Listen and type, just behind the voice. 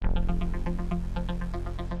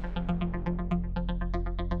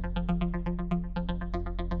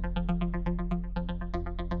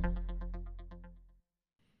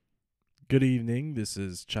Good evening. This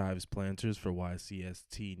is Chives Planters for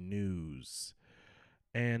YCST News.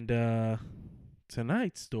 And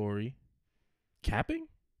tonight's story, capping?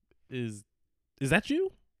 Is that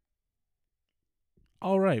you?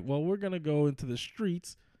 All right. Well, we're going to go into the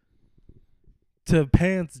streets to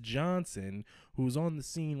Pants Johnson, who's on the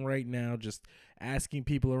scene right now just asking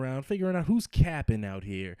people around, figuring out who's capping out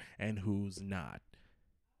here and who's not.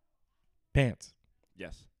 Pants.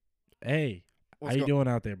 Yes. Hey, how you doing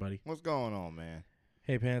out there, buddy? What's going on, man?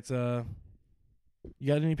 Hey, Pants, you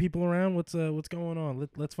got any people around? What's going on?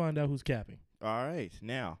 Let's find out who's capping. All right.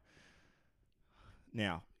 Now,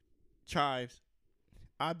 Chives,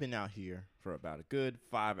 I've been out here for about a good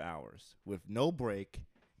 5 hours with no break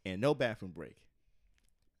and no bathroom break.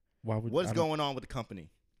 What's going on with the company?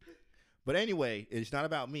 But anyway, it's not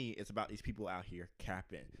about me. It's about these people out here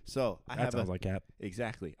capping. So That sounds like cap.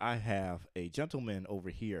 Exactly. I have a gentleman over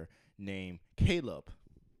here named Caleb.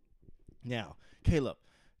 Now, Caleb,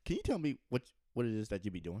 can you tell me what it is that you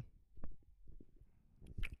be doing?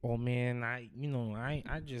 Oh man, I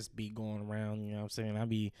just be going around, you know what I'm saying? I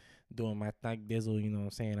be doing my thug dizzle, you know what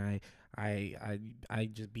I'm saying? I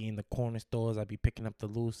just be in the corner stores, I be picking up the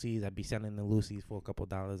Lucy's, I be selling the Lucy's for a couple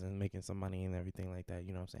dollars and making some money and everything like that,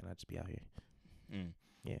 you know what I'm saying? I just be out here.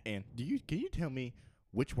 Yeah. And can you tell me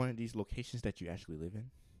which one of these locations that you actually live in?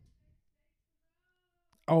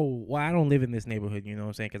 Oh, well, I don't live in this neighborhood, you know what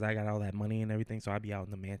I'm saying? Because I got all that money and everything, so I be out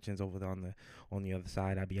in the mansions over there on the other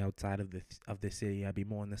side. I be outside of the city. I be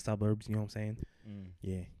more in the suburbs, you know what I'm saying?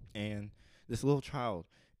 Yeah. And this little child,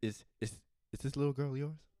 is this little girl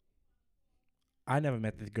yours? I never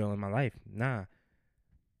met this girl in my life. Nah.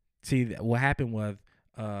 See, what happened was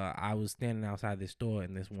I was standing outside this store,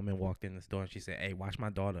 and this woman walked in the store, and she said, "Hey, watch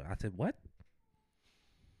my daughter." I said, "What?"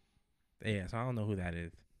 Yeah, so I don't know who that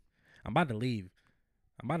is. I'm about to leave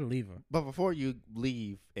her. But before you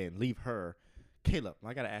leave her, Caleb,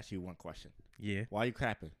 I got to ask you one question. Yeah. Why are you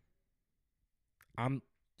capping?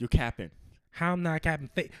 You're capping. How I'm not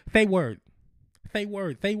capping? Say word. Say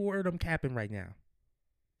word, I'm capping right now.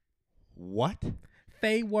 What?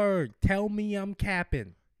 Say word. Tell me I'm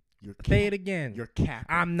capping. Say it again. You're capping.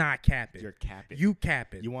 I'm not capping. You're capping. You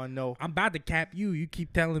capping. You want to know? I'm about to cap you. You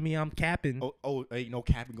keep telling me I'm capping. Ain't no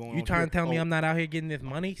capping going on. You trying to tell me I'm not out here getting this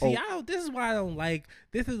money? See, this is why I don't like.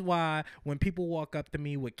 This is why when people walk up to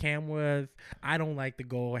me with cameras, I don't like to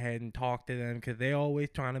go ahead and talk to them because they always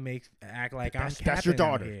trying to act like I'm capping. That's your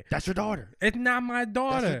daughter. Out here. That's your daughter. It's not my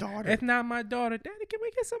daughter. That's your daughter. It's not my daughter. Daddy, can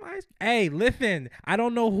we get some ice? Hey, listen. I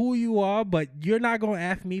don't know who you are, but you're not gonna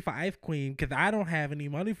ask me for ice cream because I don't have any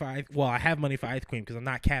money for ice. Well, I have money for ice cream because I'm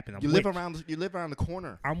not capping. You live around the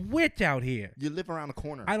corner. I'm witch out here. You live around the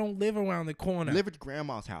corner. I don't live around the corner. You live at your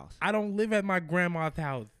grandma's house. I don't live at my grandma's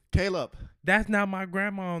house. Caleb. That's not my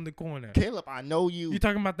grandma on the corner. Caleb, I know you. You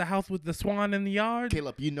talking about the house with the swan in the yard?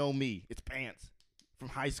 Caleb, you know me. It's Pants from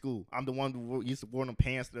high school. I'm the one who used to wear them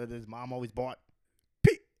pants that his mom always bought.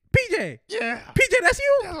 PJ. Yeah. PJ, that's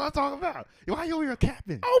you? That's what I'm talking about. Why you over here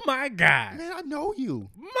capping? Oh, my God. Man, I know you.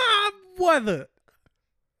 My brother.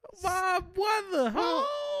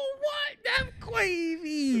 Oh, what? That's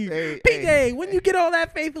crazy. PJ, when you get all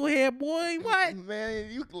that facial hair, boy, what?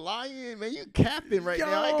 Man, you lying, man. You capping right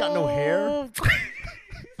now. I ain't got no hair.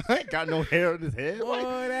 I ain't got no hair on his head.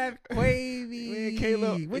 Boy, that's crazy. Man,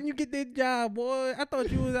 Caleb. When you get this job, boy, I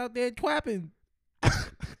thought you was out there twapping.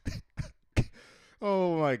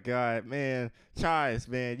 Oh, my God, man. Chives,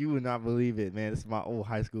 man, you would not believe it, man. This is my old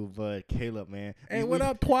high school bud, Caleb, man. Hey, what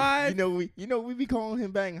up, Twice? You know, we be calling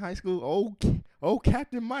him back in high school,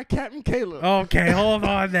 Captain Caleb. Okay, hold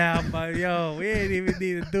on now, but yo, we ain't even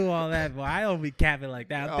need to do all that, boy. I don't be capping like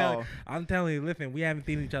that. I'm telling you, listen, we haven't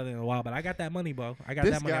seen each other in a while, but I got that money, bro. I got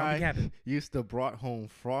that money. I don't be capping. Used to brought home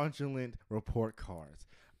fraudulent report cards.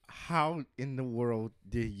 How in the world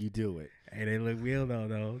did you do it? Hey, they look real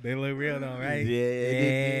though. They look real though, right?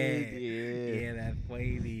 Yeah, that's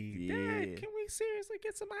crazy. Yeah. Dad, can we seriously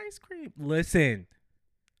get some ice cream? Listen,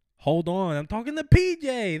 hold on. I'm talking to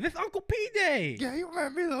PJ. This Uncle PJ. Yeah, you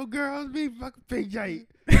remember me, little girl? It's me, fucking PJ.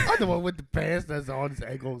 I'm the one with the pants that's on his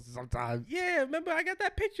ankles sometimes. Yeah, remember I got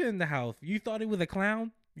that picture in the house. You thought he was a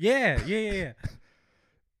clown? Yeah.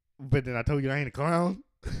 But then I told you I ain't a clown.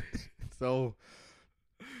 So.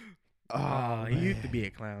 He used to be a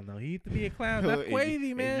clown, though. That's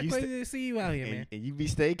crazy, man. It's crazy to see you out here, man. And you be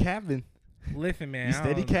stay capping. Listen, man. You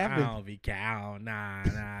steady capping. I don't be capping.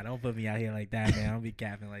 Nah. Don't put me out here like that, man. I don't be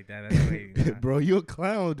capping like that. That's crazy. Nah. Bro, you a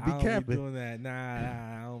clown to be capping. I don't be doing that.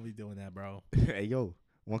 Nah. I don't be doing that, bro. Hey, yo.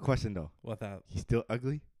 One question, though. What's up? You still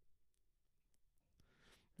ugly?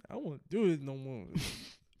 I don't want to do this no more.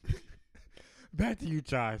 Back to you,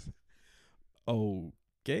 Chives.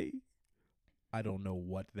 Okay. I don't know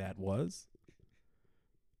what that was.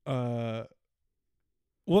 Well,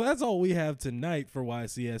 that's all we have tonight for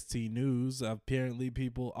YCST News. Apparently,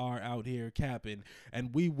 people are out here capping,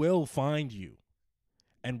 and we will find you,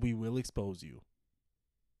 and we will expose you.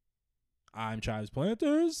 I'm Charles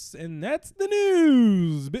Planters, and that's the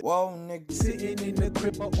news. Whoa, nigga, sitting in the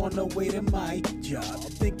crib on the way to my job,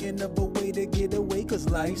 thinking of a way to get away, cause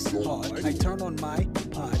life's hard. I turn on my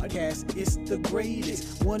podcast, it's the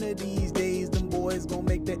greatest. One of these days, them boys gon'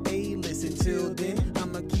 make the A-list. Until then,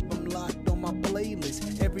 I'ma keep them locked on my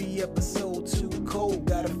playlist. Every episode too cold,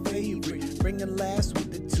 got a favorite. Bring the last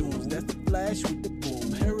with the tunes, that's the flash with the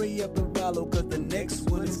boom. Hurry up and follow, cause the next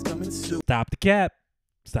one is coming soon. Stop the cap.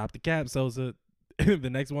 Stop the cap, Sosa. The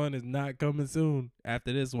next one is not coming soon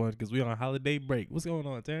after this one because we on holiday break. What's going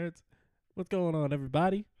on, Terrance? What's going on,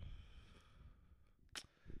 everybody?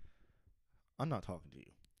 I'm not talking to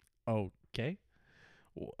you. Okay.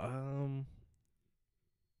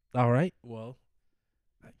 All right. Well,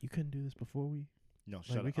 you couldn't do this before we. No,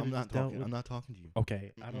 shut up. I'm not talking. I'm not talking to you.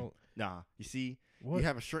 Okay. Mm-mm. I don't. Nah. You see, What? you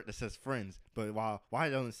have a shirt that says friends, but why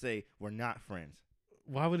doesn't it say we're not friends?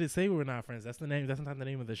 Why would it say we're not friends? That's the name. That's not the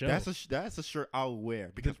name of the show. That's a shirt I'll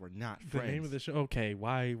wear because we're not friends. The name of the show. Okay.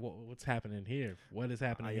 Why? What's happening here? What is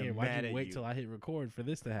happening here? Why'd you wait till I hit record for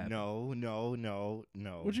this to happen? No.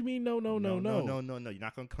 What you mean? No. No. You're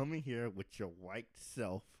not gonna come in here with your white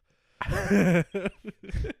self.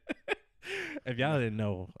 If y'all didn't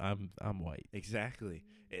know, I'm white. Exactly,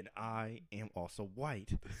 and I am also white.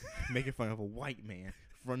 Making fun of a white man in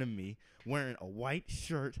front of me wearing a white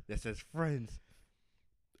shirt that says friends.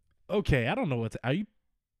 Okay, I don't know what are you.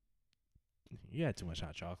 You had too much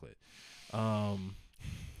hot chocolate.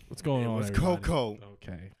 What's going on? It was everybody? cocoa.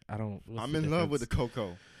 Okay, I don't. I'm in love with the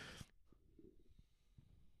cocoa.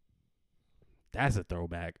 That's a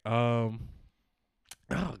throwback. Oh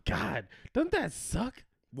God, doesn't that suck?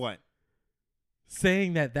 What?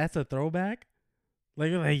 Saying that's a throwback?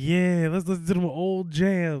 Like yeah, let's listen to them old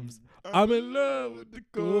jams. I'm in love with the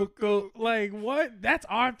cocoa. Like what? That's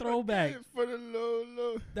our throwback. For the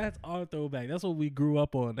low. That's our throwback. That's what we grew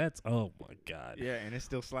up on. That's oh my God. Yeah, and it's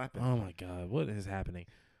still slapping. Oh my God, what is happening?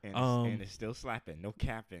 And it's still slapping. No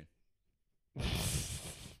capping.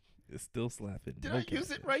 It's still slapping. Did I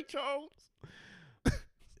use it right, Charles?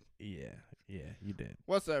 Yeah, you did.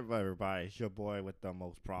 What's up, everybody? It's your boy with the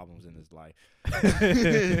most problems in his life.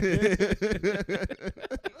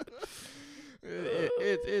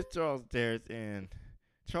 It's Charles and Terrance, and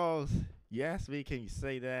Charles, you asked me, can you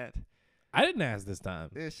say that? I didn't ask this time.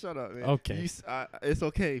 Yeah, shut up, man. Okay. It's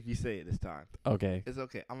okay if you say it this time. Okay. It's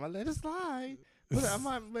okay. I'm gonna let it slide. But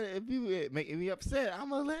if you making me upset, I'm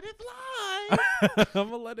gonna let it fly. I'm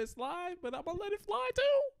gonna let it slide, but I'm gonna let it fly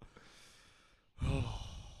too.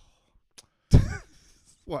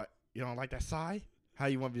 What? You don't like that sigh? How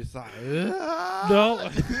you want me to sigh? No.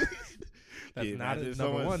 That's Yeah, not imagine number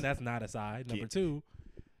someone's- one. That's not a side. Number Yeah. two,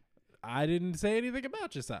 I didn't say anything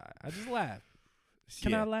about your side. I just laughed.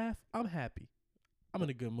 Can I laugh? I'm happy. I'm in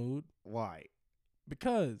a good mood Why?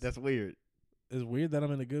 because That's weird. it's weird that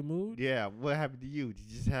I'm in a good mood. Yeah. What happened to you? Did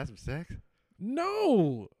you just have some sex?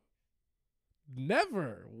 No,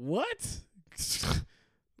 never. What?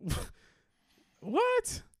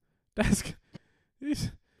 What? That's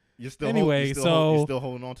You're still Anyway, you're so- still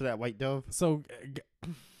holding on to that white dove. so.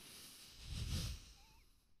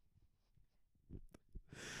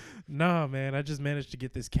 Nah, man, I just managed to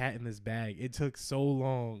get this cat in this bag. It took so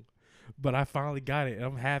long, but I finally got it. And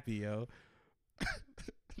I'm happy, yo.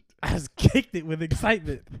 I just kicked it with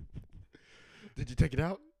excitement. Did you take it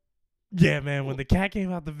out? Yeah, man, when the cat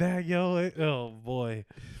came out the bag, yo, oh boy,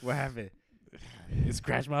 What happened? it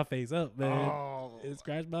scratched my face up, man. Oh, It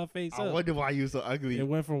scratched my face I up. wonder why you so ugly. It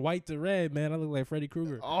went from white to red, man. I look like Freddy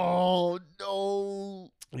Krueger. Oh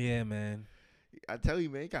no! Yeah, man. I tell you,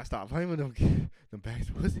 man, you gotta stop playing with them bags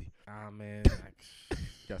of pussy. Ah, man. You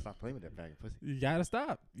gotta stop playing with that bag of pussy. You gotta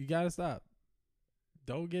stop. You gotta stop.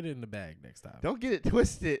 Don't get it in the bag next time. Don't get it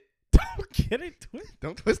twisted. Don't get it twisted.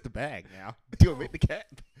 Don't twist the bag now. You gonna make the cat.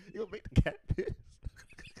 You gonna make the cat piss.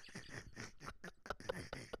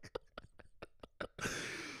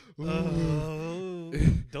 Oh,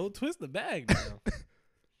 don't twist the bag now.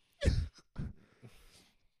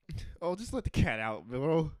 Oh, just let the cat out,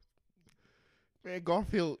 bro. Man,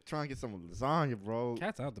 Garfield trying to get some lasagna, bro.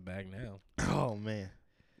 Cat's out the bag now. Oh man.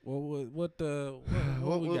 What What-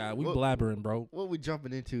 we got? We what- blabbering, bro. What we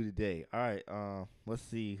jumping into today? All right, let's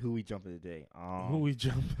see who we jumping today. Who we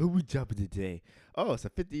jump? Who we jumping today? Oh, it's a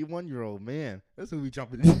 51-year-old man. That's who we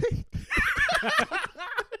jumping today.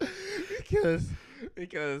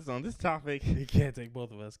 because on this topic, He can't take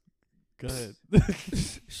both of us. Good.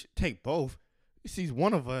 take both. he sees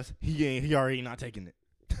one of us, he already not taking it.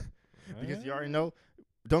 Because you already know,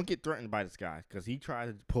 don't get threatened by this guy, because he tried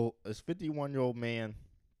to pull this 51-year-old man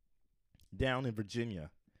down in Virginia.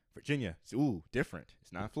 Ooh, different.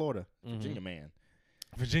 It's not Florida. Virginia man.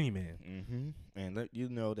 And let you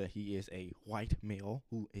know that he is a white male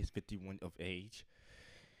who is 51 of age.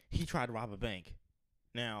 He tried to rob a bank.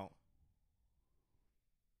 Now,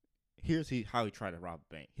 here's how he tried to rob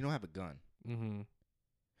a bank. He don't have a gun.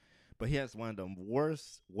 But he has one of the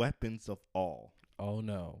worst weapons of all. Oh,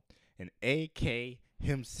 no. An AK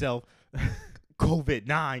himself,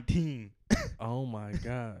 COVID-19. Oh, my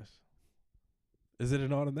gosh. Is it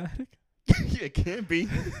an automatic? Yeah, it can be.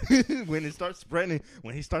 When it starts spreading,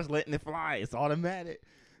 when he starts letting it fly, it's automatic.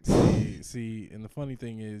 See, and the funny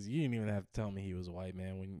thing is, you didn't even have to tell me he was a white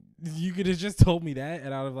man. When you could have just told me that,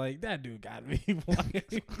 and I would have like, that dude got to be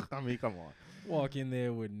white. I mean, come on. Walk in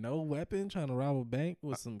there with no weapon, trying to rob a bank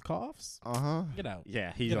with some coughs. Get out.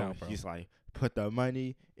 Yeah, he's like, put the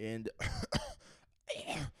money in the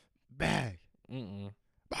bag.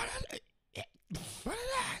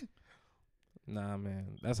 Nah,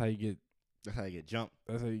 man. That's how you get jumped.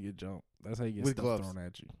 That's how you get jumped. That's how you get With stuff gloves. thrown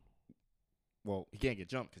at you. Well, he can't get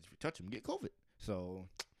jumped because if you touch him, you get COVID. So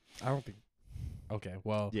I don't think. Okay,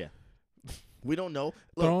 well. Yeah. We don't know.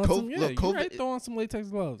 Look, COVID. Right, throw on some latex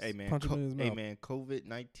gloves. Hey, man. Punch him in his mouth.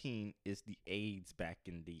 COVID-19 is the AIDS back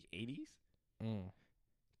in the 80s.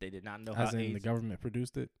 They did not know As how in AIDS. the government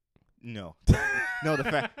produced it? No. The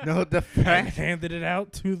fact. Handed it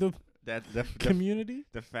out to the community?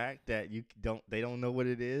 The fact that they don't know what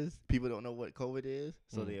it is. People don't know what COVID is.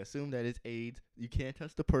 So they assume that it's AIDS. You can't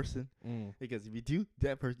touch the person. Because if you do,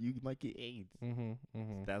 that person, you might get AIDS.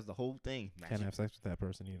 That's the whole thing. Can't have sex with that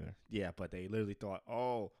person either. Yeah, but they literally thought,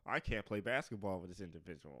 oh, I can't play basketball with this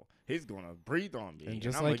individual. He's going to breathe on me. And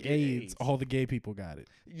just I'm like AIDS, all the gay people got it.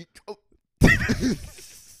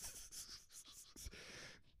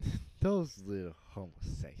 Those little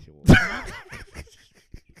homosexuals.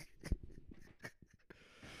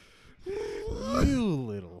 You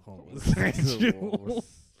little homosexual.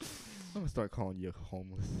 I'm going to start calling you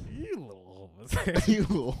homeless. You little homosexual. You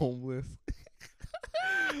little homeless.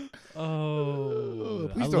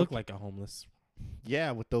 I look like a homeless. Yeah,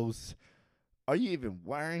 with those. Are you even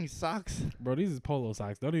wearing socks? Bro, these is polo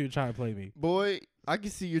socks. Don't even try to play me. Boy, I can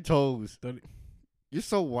see your toes. You're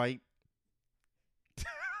so white.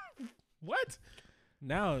 What?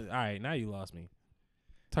 Now, all right, now you lost me.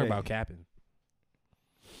 Talk about capping.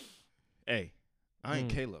 Hey, I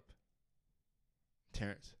ain't Caleb.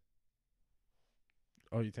 Terrance.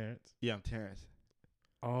 Oh, you Terrance? Yeah, I'm Terrance.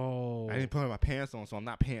 Oh. I didn't put my pants on, so I'm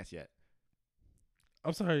not pants yet.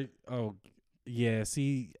 I'm sorry. Oh, yeah.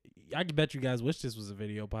 See, I can bet you guys wish this was a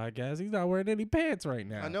video podcast. He's not wearing any pants right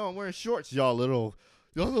now. I know. I'm wearing shorts, y'all little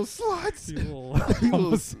sluts. You little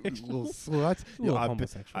little sluts. Little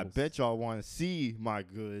I bet y'all want to see my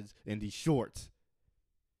goods in these shorts.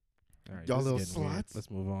 All right, y'all little sluts.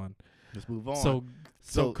 Let's move on.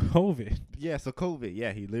 So COVID. Yeah, so COVID.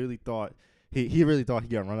 Yeah, he literally thought he really thought he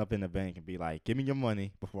could run up in the bank and be like, "Give me your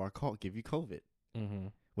money before I give you COVID,"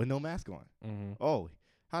 with no mask on. Oh,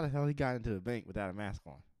 how the hell he got into the bank without a mask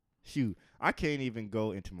on? Shoot, I can't even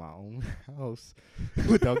go into my own house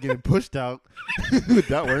without getting pushed out,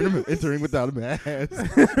 without entering without a mask.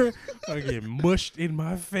 I get mushed in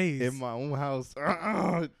my face in my own house.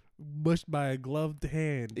 Mushed by a gloved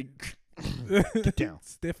hand. Get down.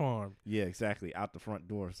 Stiff arm. Yeah, exactly. Out the front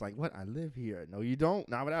door. It's like, what? I live here. No, you don't.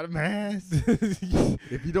 Not without a mask.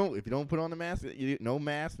 If you don't put on a mask, no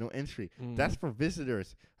mask, no entry. That's for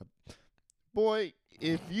visitors. Boy,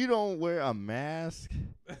 if you don't wear a mask.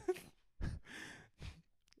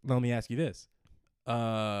 Let me ask you this.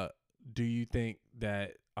 Do you think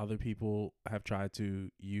that other people have tried to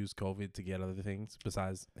use COVID to get other things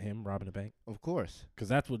besides him robbing a bank? Of course. Because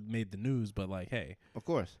that's what made the news, but like, hey. Of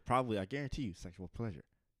course. Probably, I guarantee you, sexual pleasure.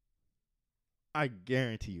 I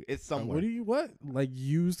guarantee you. It's somewhere. What? Like,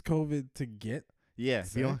 used COVID to get Yeah.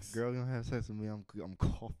 sex? If you don't have sex with me, I'm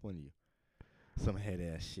coughing on you. Some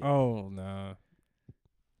head-ass shit. Oh, nah.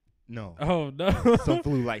 No. Oh, no. Some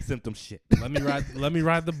flu-like symptom shit. Let me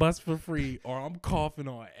ride the bus for free, or I'm coughing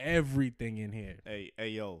on everything in here. Hey,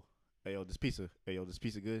 yo, this pizza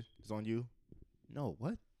good? It's on you? No,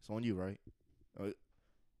 what? It's on you, right?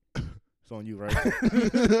 It's on you, right?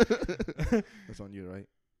 It's on you, right?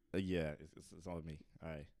 Yeah, it's on me. All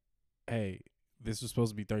right. Hey, this was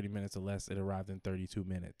supposed to be 30 minutes or less. It arrived in 32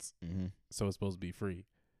 minutes. So it's supposed to be free.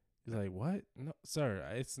 He's like, what? No, sir,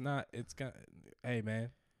 it's not. It's got. Hey,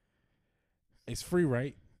 man. It's free,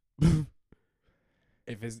 right?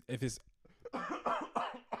 if it's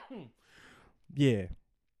yeah.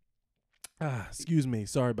 Excuse me.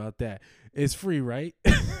 Sorry about that. It's free, right?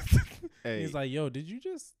 Hey. He's like, yo, did you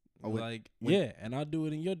just yeah, and I'll do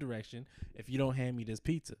it in your direction if you don't hand me this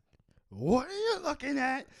pizza. What are you looking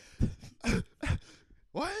at?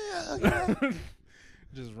 What are you looking at?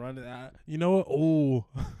 Just run it out. You know what? Oh,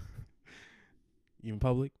 you in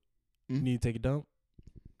public? You need to take a dump?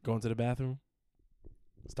 Go into the bathroom?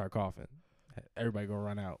 Start coughing. Everybody gonna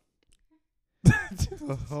run out.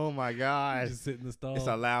 Oh my God! Just sit in the stall. It's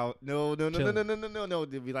allowed. No. They'll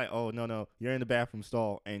be like, oh no, you're in the bathroom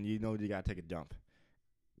stall, and you know you gotta take a dump.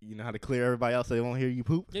 You know how to clear everybody else so they won't hear you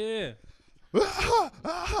poop. Yeah. You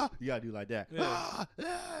gotta do like that. Yeah.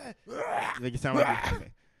 Make it sound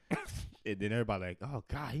like. And then everybody like, oh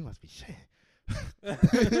God, he must be shit.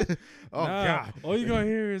 God! All you gonna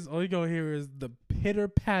hear is the pitter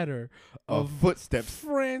patter of footsteps,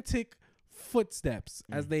 frantic footsteps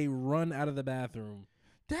as they run out of the bathroom.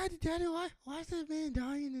 Daddy, why is that man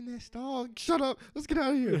dying in that stall? Shut up! Let's get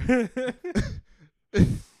out of here.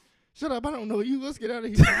 Shut up! I don't know you. Let's get out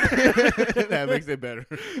of here. That makes it better.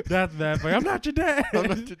 That's bad. I'm not your dad. I'm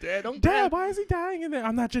not your dad. Don't Dad, why is he dying in there?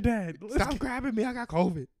 I'm not your dad. Stop grabbing me. I got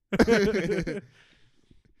COVID.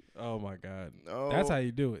 Oh my God. No. That's how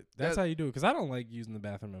you do it. That's how you do it. Because I don't like using the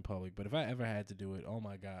bathroom in public. But if I ever had to do it, oh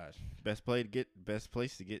my gosh. Best place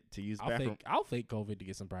to use the bathroom. I'll fake COVID to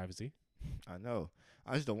get some privacy. I know.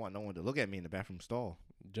 I just don't want no one to look at me in the bathroom stall.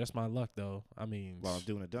 Just my luck, though. I mean, while I'm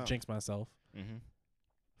doing a dump. Jinx myself. Mm-hmm.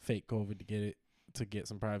 Fake COVID to get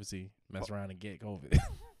some privacy. Mess around and get COVID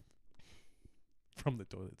from the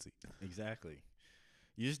toilet seat. Exactly.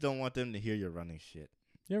 You just don't want them to hear your running shit.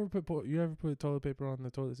 You ever put toilet paper on the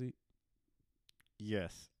toilet seat?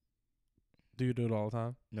 Yes. Do you do it all the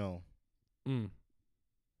time? No. I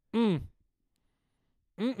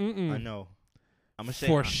know. I'm ashamed.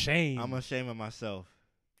 For shame. I'm ashamed of myself.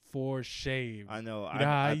 For shame. I know. You know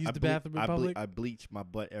how I use the bathroom in public? I bleach my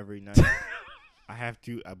butt every night. I have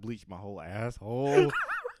to. I bleach my whole asshole.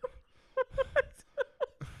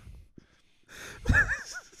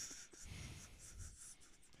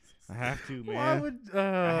 I have to, man. Why would? I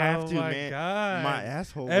have to, my man. God. My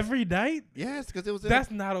asshole. Every night? Yes, because it was. That's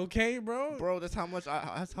not okay, bro. Bro, that's how much.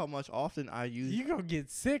 That's how much often I use. You gonna get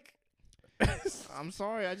sick. I'm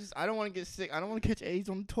sorry. I don't want to get sick. I don't want to catch AIDS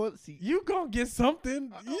on the toilet seat. You gonna get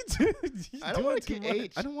something. I don't want to get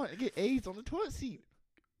AIDS. I don't want to get AIDS on the toilet seat.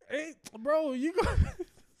 Hey, bro, you go.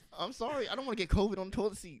 I'm sorry. I don't want to get COVID on the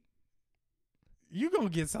toilet seat. You gonna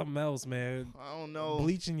get something else, man. I don't know.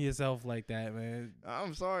 Bleaching yourself like that, man.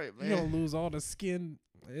 I'm sorry, man. You gonna lose all the skin.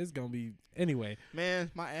 It's gonna be anyway.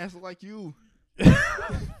 Man, my ass look like you. It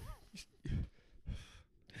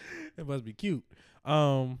must be cute.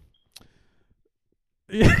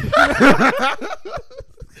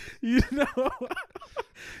 You know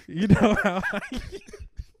how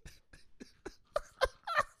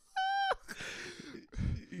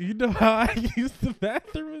you know how I use the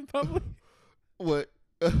bathroom in public? What?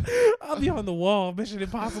 I'll be on the wall, Mission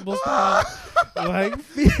Impossible style, like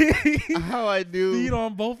how I do. Feet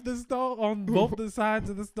on both the sides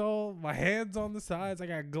of the stall. My hands on the sides. I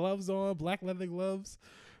got gloves on, black leather gloves.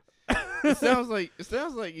 It sounds like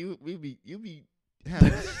you be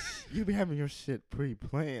having your shit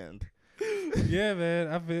pre-planned. Yeah, man.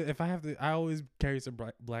 I always carry some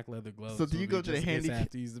black leather gloves. So do you go to the handicap?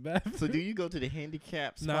 To use the bathroom? So do you go to the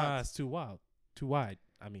handicap spots? Nah, it's too wide.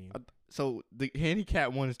 I mean, so the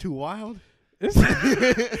handicap one is too wild.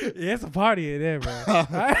 It's a party in there, bro.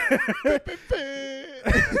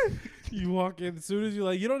 You walk in as soon as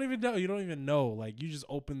you don't even know. Like you just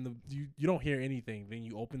open you don't hear anything. Then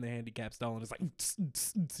you open the handicap stall and it's like,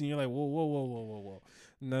 and you're like, whoa.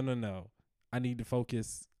 No. I need to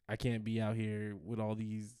focus. I can't be out here with all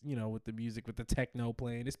these, with the music, with the techno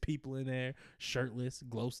playing. There's people in there, shirtless,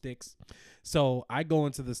 glow sticks. So I go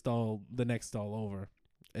into the next stall over.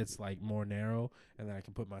 It's like more narrow, and then I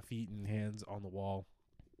can put my feet and hands on the wall.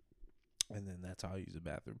 And then that's how I use the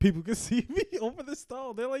bathroom. People can see me over the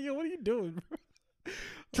stall. They're like, yo, what are you doing, bro?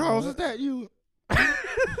 Charles, is that you?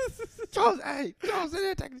 Charles, in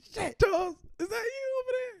there taking shit. Charles, is that you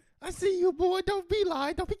over there? I see you, boy. Don't be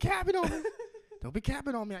lying. Don't be capping on me. Don't be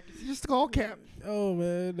capping on me. I can see your skull cap. Oh,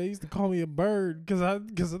 man. They used to call me a bird because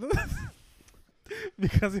it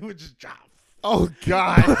would just drop. Oh,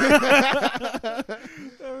 God.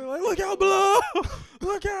 They were like, look out below.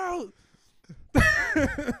 Look out.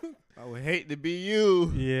 I would hate to be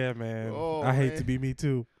you. Yeah, man. Oh, I hate to be me,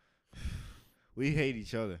 too. We hate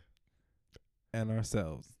each other. And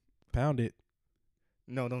ourselves. Pound it.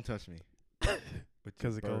 No, don't touch me.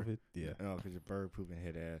 Because of COVID? Yeah. No, because your bird pooping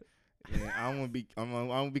head ass. Yeah, I don't want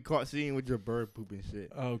to be caught seeing with your bird pooping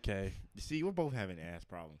shit. Okay. You see, we're both having ass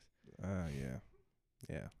problems.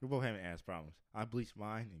 Yeah. We're both having ass problems. I bleached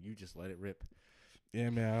mine, and you just let it rip. Yeah,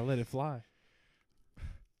 man. I let it fly.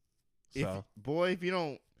 So, If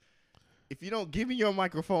you don't give me your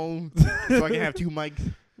microphone so I can have 2 mics.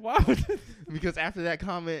 Why? Because after that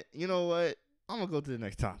comment, you know what? I'm gonna go to the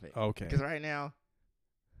next topic. Okay. Because right now,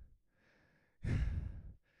 you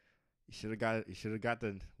should have got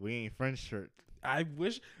the "We Ain't Friends" shirt. I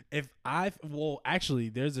wish actually,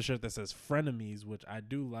 there's a shirt that says "Frenemies," which I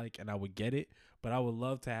do like, and I would get it. But I would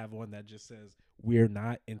love to have one that just says "We're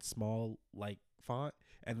not" in small like font,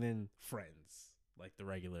 and then "Friends" like the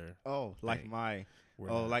regular. Oh, like thing.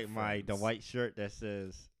 the white shirt that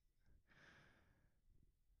says.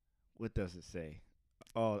 What does it say?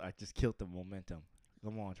 Oh, I just killed the momentum.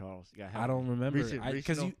 Come on, Charles. You gotta help I don't me. remember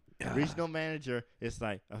because regional manager is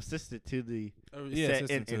like assistant to the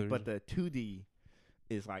set, but the 2D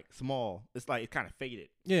is like small. It's like it's kind of faded.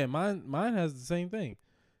 Yeah, mine has the same thing.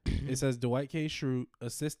 It says Dwight K. Schrute,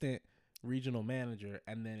 assistant regional manager,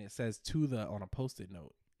 and then it says "to the" on a post-it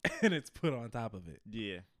note, and it's put on top of it.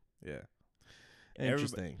 Yeah.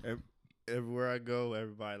 Interesting. Everywhere I go,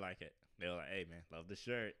 everybody like it. They're like, "Hey man, love the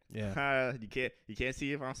shirt." Yeah. you can't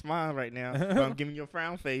see if I'm smiling right now. If I'm giving you a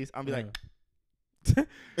frown face, I'll be like,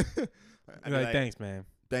 "Thanks, man."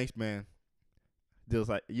 Thanks, man. Dill's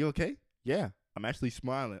like, "You okay?" Yeah, I'm actually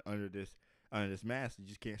smiling under this mask. You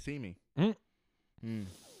just can't see me.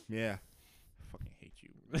 Yeah. I fucking hate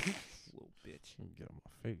you, little bitch. Get on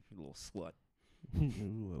my face, You little slut.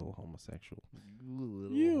 you little homosexual.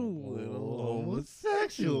 You little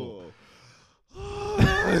homosexual.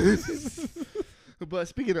 But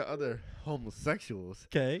speaking of other homosexuals,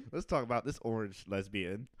 Okay, let's talk about this orange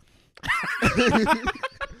lesbian.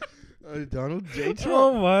 Donald J. Trump.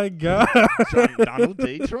 Oh my God, Donald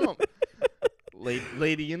J. Trump.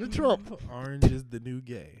 Lady in the Trump. Orange is the new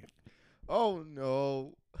gay. Oh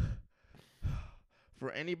no.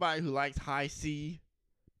 For anybody who likes high C,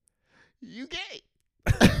 you gay.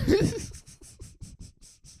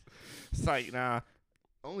 It's like, nah.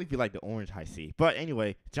 Only if you like the orange high C. But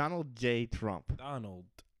anyway, Donald J. Trump. Donald.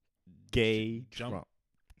 Gay Trump.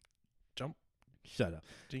 Jump. Shut up.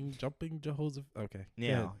 Jumping Jehoshaphat. Okay.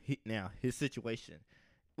 Now, his situation.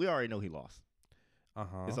 We already know he lost.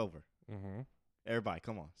 It's over. Everybody,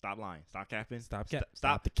 come on. Stop lying. Stop capping. Stop the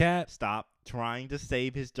cap. Stop trying to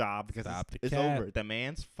save his job because it's over. The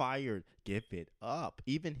man's fired. Give it up.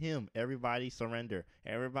 Even him. Everybody surrender.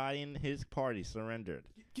 Everybody in his party surrendered.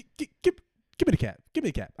 Give me the cap. Give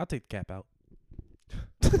me the cap. I'll take the cap out.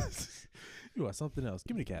 You want something else?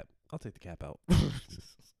 Give me the cap. I'll take the cap out.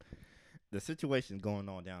 The situation going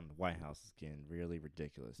on down in the White House is getting really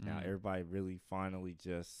ridiculous. Now everybody really finally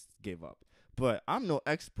just gave up. But I'm no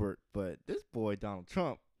expert, but this boy Donald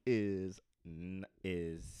Trump is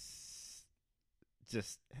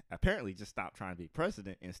just apparently just stopped trying to be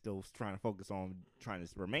president and still trying to focus on trying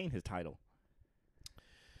to remain his title.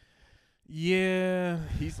 Yeah.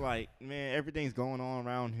 He's like, man, everything's going on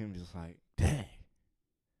around him. Just like, dang.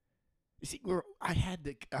 You see, I had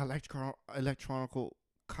the electronical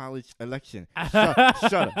college election. Shut up.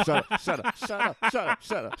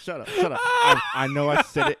 I know I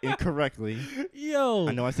said it incorrectly. Yo,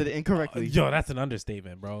 that's an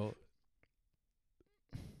understatement, bro.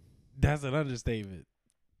 That's an understatement.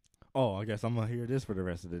 Oh, I guess I'm going to hear this for the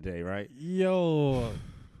rest of the day, right? Yo.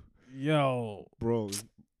 Bro.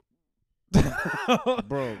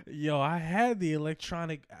 Yo, I had the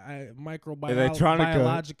electronic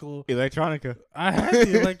Electronica. I had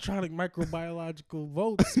the electronic microbiological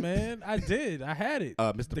votes, man. I did. I had it.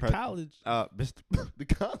 College. The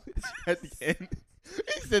college at the end.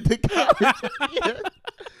 He said the college at the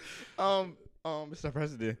end. Mr.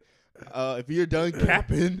 President, if you're done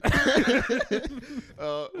capping,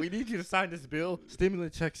 we need you to sign this bill.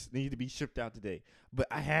 Stimulant checks need to be shipped out today. But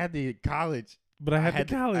I had the college. But I had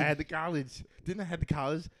the college. Didn't I have the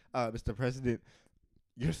college? Mr. President,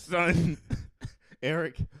 your son,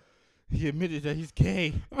 Eric, he admitted that he's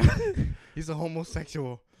gay. He's a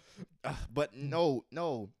homosexual. But no.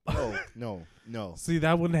 See,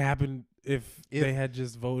 that wouldn't happen if they had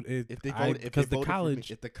just voted. If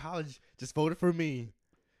the college just voted for me.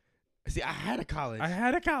 See, I had a college.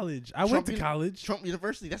 I went to college. Trump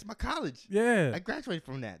University. That's my college. Yeah. I graduated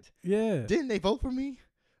from that. Yeah. Didn't they vote for me?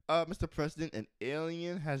 Mr. President, an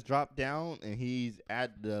alien has dropped down, and he's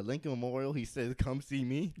at the Lincoln Memorial. He says, come see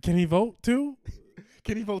me. Can he vote, too?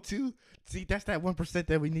 See, that's that 1%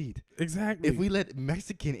 that we need. Exactly. If we let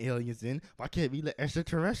Mexican aliens in, why can't we let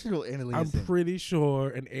extraterrestrial aliens in? I'm pretty sure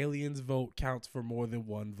an alien's vote counts for more than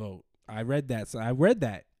one vote. I read that. So I read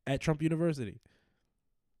that at Trump University.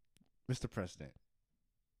 Mr. President,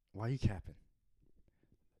 why are you capping?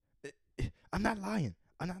 I'm not lying.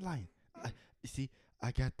 You see,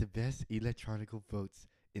 I got the best electronic votes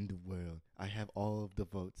in the world. I have all of the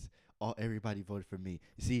votes. Everybody voted for me.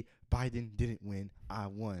 You see, Biden didn't win. I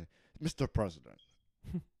won. Mr. President.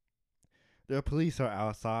 The police are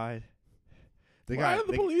outside. Why are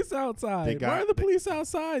the police outside? Why are the police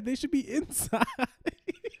outside? They should be inside.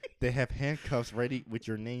 They have handcuffs ready with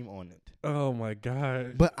your name on it. Oh, my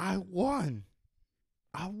God. But I won.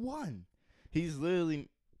 He's literally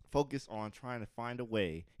focused on trying to find a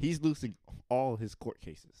way. He's losing all his court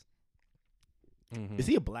cases. Mm-hmm. Is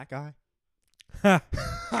he a black guy? Let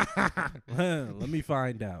me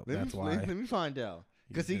find out. Let me find out.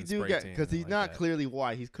 Because he's not like clearly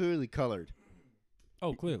white. He's clearly colored.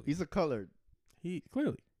 Oh, clearly. He's a colored.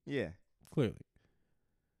 Clearly. Yeah. Clearly.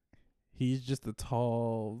 He's just a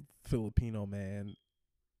tall Filipino man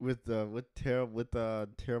with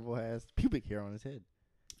terrible ass pubic hair on his head.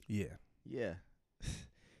 Yeah. Yeah.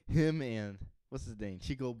 Him and what's his name?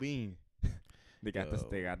 Chico Bean. They got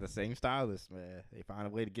the same stylist, man. They found a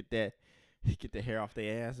way to get the hair off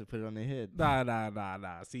their ass and put it on their head.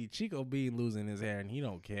 Nah. See, Chico Bean losing his hair and he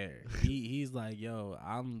don't care. He's like, yo,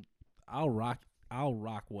 I'll rock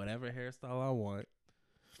whatever hairstyle I want.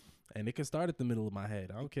 And it can start at the middle of my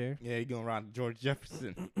head. I don't care. Yeah, he gonna rock George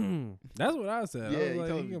Jefferson. That's what I said. Yeah, I was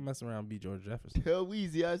like, he gonna mess around and be George Jefferson. Tell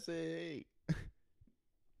Weezy I said, hey.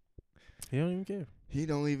 He don't even care. He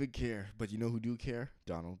don't even care. But you know who do care?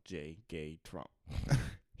 Donald J. Gay Trump.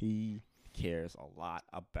 He cares a lot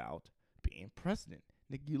about being president.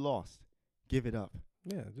 Nick, you lost. Give it up.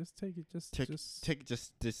 Yeah, just take it.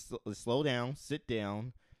 Just slow down. Sit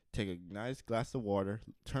down. Take a nice glass of water.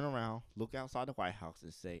 Turn around. Look outside the White House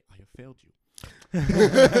and say, "I have failed you.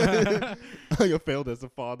 I have failed as a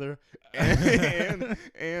father and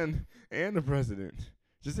the president."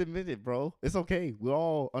 Just admit it, bro. It's okay. We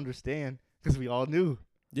all understand because we all knew.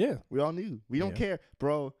 Yeah, we all knew. We don't care,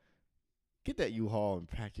 bro. Get that U-Haul and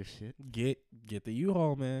pack your shit. Get the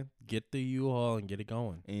U-Haul, man. Get the U-Haul and get it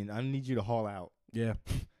going. And I need you to haul out. Yeah,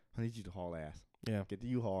 I need you to haul ass. Yeah, get the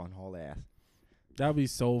U-Haul and haul ass. That'd be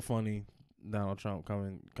so funny. Donald Trump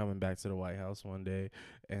coming back to the White House one day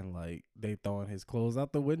and like they throwing his clothes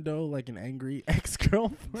out the window like an angry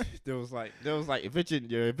ex-girlfriend. There was like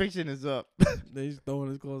your eviction is up. They just throwing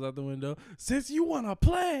his clothes out the window. Since you wanna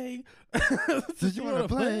play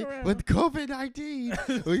with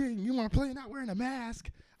COVID-19, you wanna play not wearing a mask.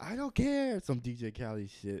 I don't care. Some DJ Khaled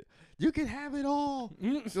shit. You can have it all.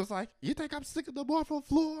 Just like, you think I'm sick of the marble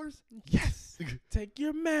floors? Yes. Take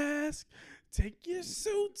your mask. Take your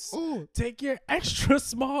suits. Oh. Take your extra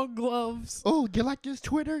small gloves. Oh, you like your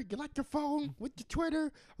Twitter? You like your phone with your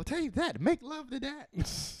Twitter? I'll tell you that. Make love to that.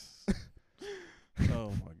 Oh,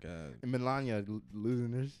 my God. And Melania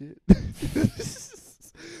losing her shit.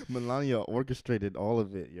 Melania orchestrated all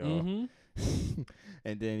of it, yo. Mm-hmm.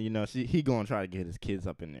 And then, he going to try to get his kids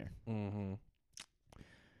up in there. Mm-hmm.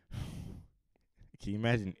 Can you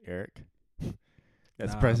imagine Eric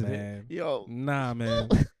as president? Man. Yo. Nah, man.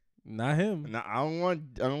 Not him. No, I don't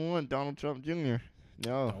want Donald Trump Jr.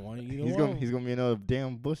 No. Don't want either one. He's gonna be another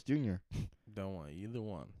damn Bush Jr. Don't want either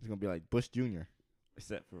one. He's gonna be like Bush Jr.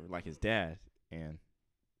 Except for like his dad, and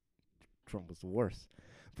Trump was the worst.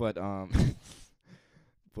 But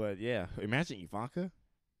but yeah, imagine Ivanka.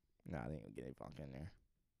 Nah, they ain't gonna get Ivanka in there.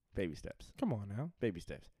 Baby steps. Come on now. Baby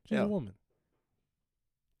steps. She's a woman.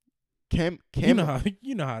 You know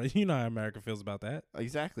how America feels about that.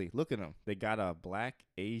 Exactly. Look at them. They got a black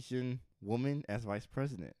Asian woman as vice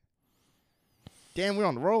president. Damn, we're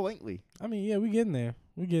on the roll, ain't we? I mean, yeah, we getting there.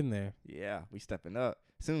 Yeah, we stepping up.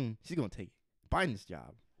 Soon, she's gonna take Biden's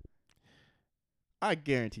job. I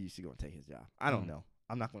guarantee you she's gonna take his job. I don't know.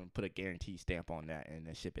 I'm not gonna put a guarantee stamp on that and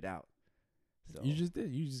then ship it out. So. You just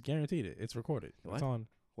did. You just guaranteed it. It's recorded. What? It's on.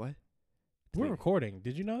 What? We're recording.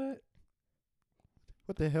 Did you know that?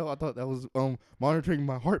 What the hell? I thought that was monitoring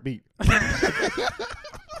my heartbeat.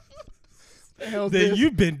 Then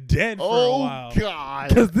you've been dead for a while. Oh, God.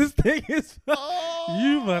 Because this thing is...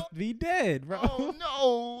 You must be dead, bro. Oh,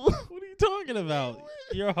 no. What are you talking about?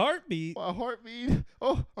 Your heartbeat. My heartbeat.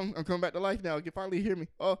 Oh, I'm coming back to life now. You can finally hear me.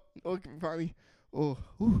 Oh, finally. Oh,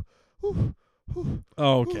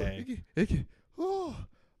 okay.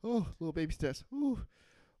 Little baby steps.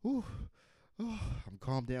 I'm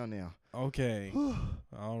calmed down now. Okay.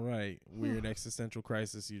 All right. Weird existential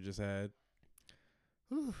crisis you just had.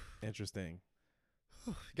 Interesting.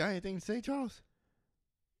 Got anything to say, Charles?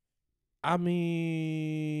 I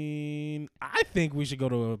mean, I think we should go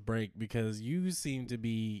to a break because you seem to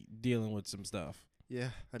be dealing with some stuff. Yeah.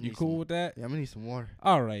 You cool with that? Yeah, I'm going to need some water.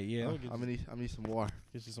 All right, yeah. I'm gonna need some water.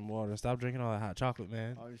 Get you some water. Stop drinking all that hot chocolate,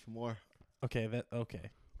 man. I need some water. Okay, okay.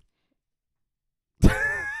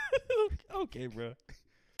 Okay, bro.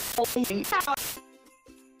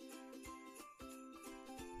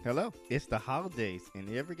 Hello, it's the holidays, and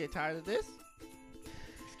you ever get tired of this?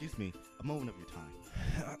 Excuse me, a moment of your time.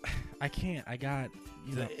 I can't. I got,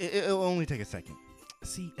 you know. It'll only take a second.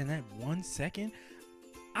 See, in that 1 second,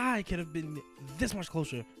 I could have been this much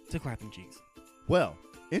closer to clapping cheeks. Well,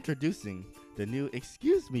 introducing the new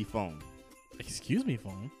Excuse Me phone. Excuse me,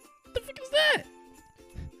 phone? What the fuck is that?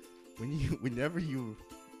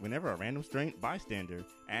 Whenever a random strange bystander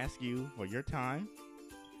asks you for your time,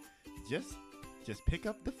 just pick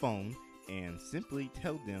up the phone and simply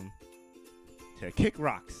tell them to kick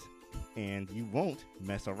rocks, and you won't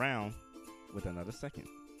mess around with another second.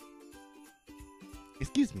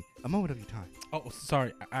 Excuse me, a moment of your time. Oh,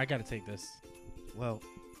 sorry. I gotta take this. Well,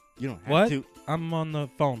 you don't have What? to. I'm on the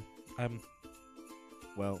phone.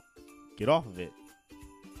 Well, get off of it.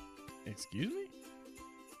 Excuse me?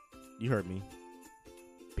 You heard me,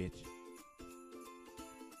 bitch.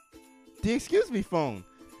 The Excuse Me phone.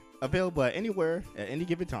 Available at anywhere at any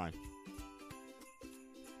given time.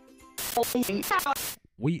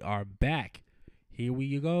 We are back. Here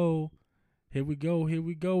we go. Here we go. Here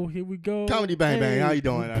we go. Here we go. Comedy Bang Bang. How you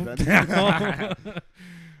doing?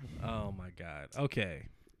 Oh my God. Okay.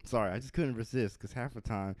 Sorry, I just couldn't resist because half the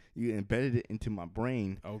time you embedded it into my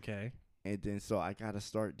brain. Okay. And then so I got to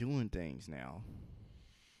start doing things now.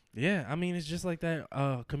 Yeah, I mean, it's just like that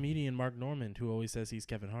comedian Mark Normand who always says he's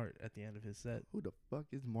Kevin Hart at the end of his set. Who the fuck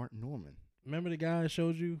is Mark Normand? Remember the guy I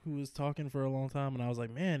showed you who was talking for a long time, and I was like,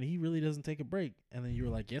 man, he really doesn't take a break. And then you were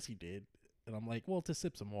like, yes, he did. And I'm like, well, to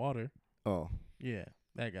sip some water. Oh. Yeah,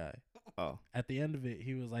 that guy. Oh. At the end of it,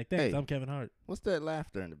 he was like, thanks, Hey, I'm Kevin Hart. What's that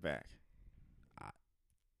laughter in the back?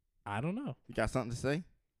 I don't know. You got something to say?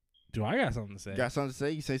 Do I got something to say? You got something to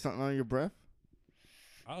say? You say something under your breath?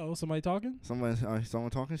 Uh-oh, somebody talking? Someone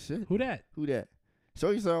talking shit? Who that? Who that?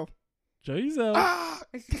 Show yourself. Show yourself. Ah!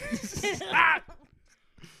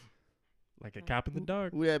 Like a cop in the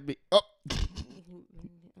dark. Who that be? Oh.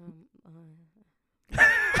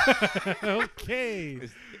 Okay.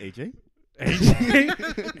 It's AJ?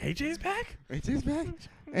 AJ's back? AJ's back?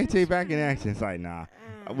 AJ back in action. It's like, nah.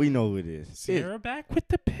 We know who it is. Sarah back with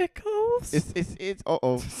the pickles? It's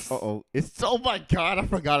uh-oh. Oh my God, I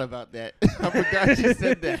forgot about that. I forgot you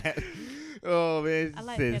said that. Oh man, I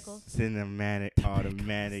like says pickles. Cinematic,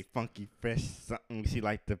 automatic, funky, fresh, something. She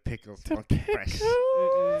like the pickles, The funky,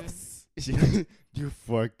 pickles. fresh. You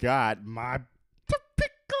forgot my pickle.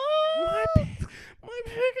 My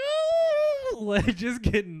pickle. Like just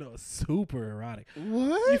getting super erotic.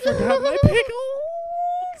 What? You forgot my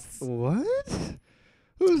pickles. What?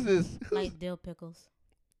 Who's this? Like dill pickles.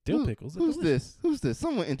 Dill pickles. Who's this? Who's this?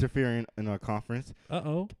 Someone interfering in our conference.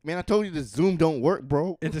 Uh-oh. Man, I told you the Zoom don't work,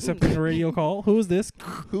 bro. Intercepting a radio call. Who is this?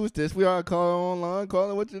 Who's this? We are calling online.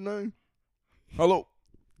 Calling, what's your name? Hello.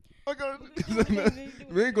 I got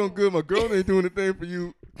it. We ain't gonna good. My girl ain't doing a thing for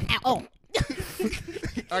you. Oh.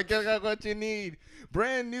 I got what you need.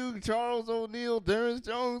 Brand new Charles O'Neal, Terrance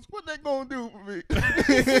Jones. What they gonna do for me?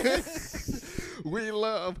 We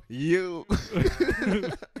love you.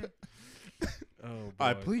 Oh, boy. All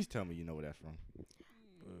right, please tell me you know where that's from.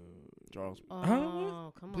 Charles.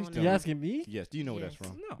 Oh, come Please on. tell You now. asking me? Yes, do you know where Yes. that's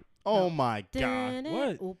from? No. Oh my God.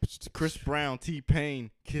 What? Oops. Chris Brown, T-Pain,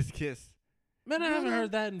 Kiss Kiss. Man, I haven't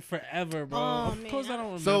heard that in forever, bro. Oh, of man, course I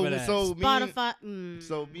don't So remember that. Spotify.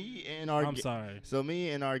 So me and our I'm sorry. So me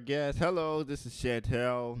and our guest. Hello, this is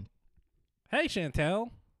Chantel. Hey, Chantel.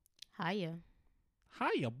 Hiya.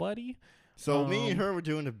 Hiya, buddy. So me and her were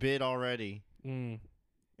doing a bid already, Mm.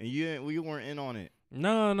 and we weren't in on it.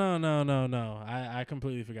 No. I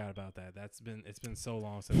completely forgot about that. It's been so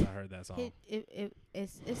long since I heard that song.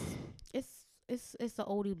 It's the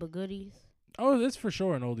oldie but goodies. Oh, it's for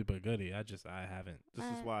sure an oldie but goodie. I haven't. This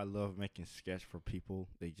is why I love making sketch for people.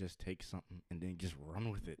 They just take something and then just run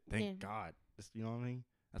with it. Thank God. You know what I mean?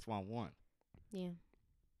 That's what I want. Yeah.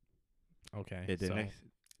 Okay. Yeah, So,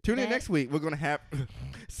 tune in next week. We're gonna have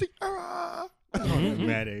Sierra.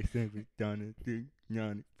 Mad simply done it.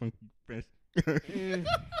 Funky fresh.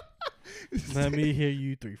 let me hear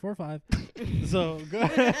you 3, 4, 5. So go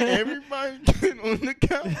ahead. Everybody get on the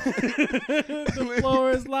couch. The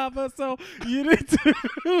floor is lava, so you need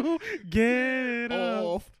to get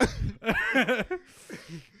off.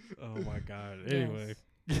 Oh my God. Anyway.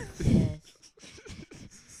 Yes.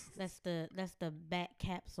 That's the back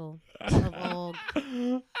capsule of all.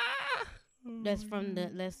 That's from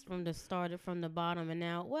the started from the bottom and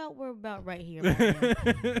now we're about right here.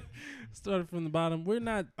 Right now. Started from the bottom. We're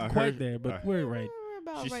not I quite heard- there, but we're right. We're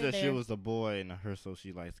about She right said there. she was a boy and her, so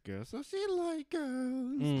she likes girls. So she like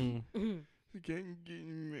girls. Mm. Can't get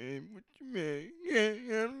mad. What you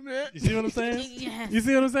mad? You see what I'm saying? Yes. You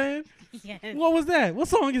see what I'm saying? Yes. What was that? What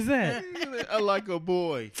song is that? I like a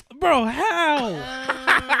boy. Bro, how?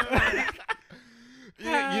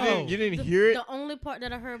 You didn't hear it? The only part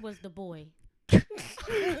that I heard was the boy.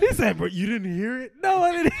 He said, bro, you didn't hear it? No,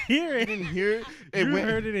 I didn't hear You it. didn't hear it? You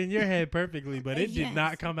heard it in your head perfectly, but it did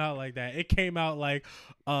not Yes. come out like that. It came out like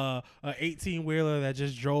a 18-wheeler that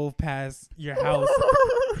just drove past your house.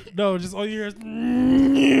 No, just all you hear is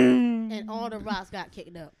And all the rocks got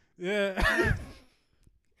kicked up. yeah.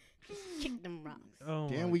 Just kick them rocks. Oh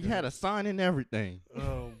Damn, my we God. had a sign and everything.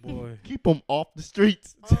 Oh boy. Keep them off the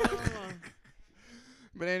streets. Oh.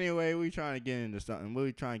 But anyway, we trying to get into something. What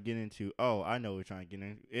we trying to get into? Oh, I know what we're trying to get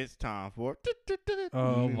into. It's time for.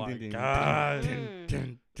 Oh my God.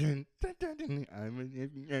 I'm a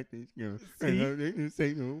this girl. And I'm going to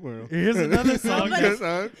save the world. Here's another song. Because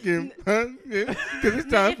I'm Kim. Because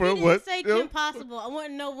it's time If for you what? didn't say Kim Possible, I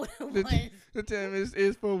wouldn't know what it was. The time is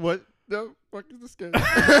for what? The fuck is the schedule?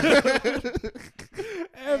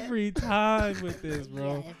 Every time with this,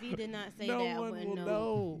 bro. Yeah, if you did not say No that, I one wouldn't will know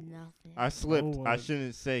know. nothing. I slipped. No I one.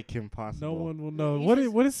 shouldn't say Kim Possible. No one will know.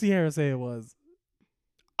 You What did Sierra say it was?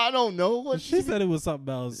 I don't know what She said it was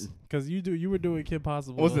something else because you were doing Kim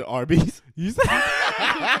Possible. Was it Arby's? You said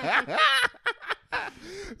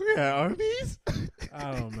We had Arby's.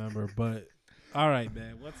 I don't remember, but all right,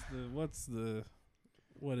 man. What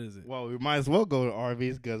is it? Well, we might as well go to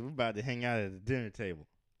Arby's because we're about to hang out at the dinner table.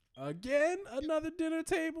 Again, another dinner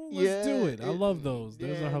table? Let's do it. I love those.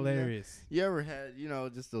 Those yeah, are hilarious. You ever had,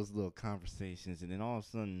 just those little conversations, and then all of a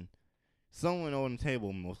sudden, someone on the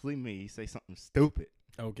table, mostly me, say something stupid.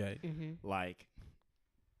 Okay. Mm-hmm. Like,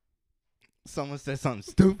 someone said something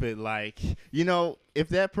stupid. Like, if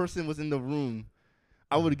that person was in the room,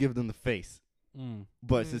 I would have given them the face.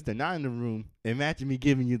 But since they're not in the room, imagine me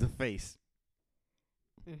giving you the face.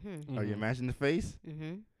 Mm-hmm. Are you imagining the face?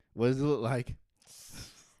 Mm-hmm. What does it look like?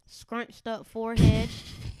 Scrunched up forehead,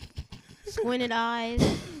 squinted eyes,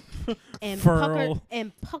 and Furl.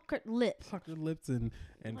 puckered lips. Puckered lips and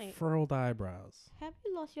Like- furled eyebrows. Have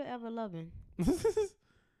you lost your ever loving?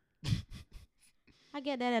 I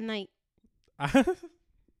get that at night.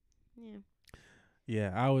 Yeah.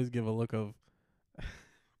 Yeah, I always give a look of.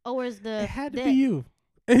 Or is the It had to be you.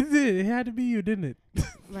 It did. It had to be you, didn't it?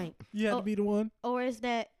 right? You had to be the one. Or is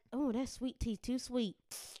that that sweet tea too sweet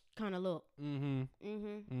kind of look? Mm-hmm.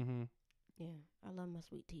 Mm-hmm. Mm-hmm. Yeah, I love my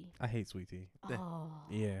sweet tea. I hate sweet tea. Oh,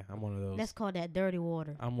 Yeah, I'm one of those. let's call that dirty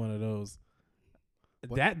water. I'm one of those.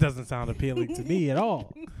 What? That doesn't sound appealing to me at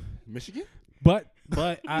all. Michigan? But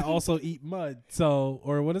I also eat mud. So,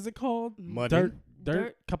 or what is it called? Mudding?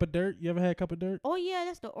 Dirt. Cup of dirt. You ever had a cup of dirt? Oh yeah,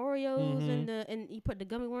 that's the Oreos Mhm. and you put the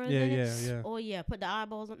gummy worms Yeah, in it. yeah. Oh yeah, put the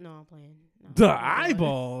eyeballs on. No, I'm playing. No, The I'm playing.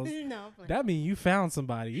 eyeballs? No, I'm playing. That means you found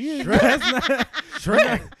somebody. You, that's not,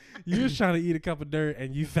 Shrek. you was trying to eat a cup of dirt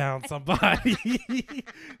and you found somebody.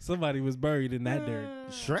 Somebody was buried in that dirt.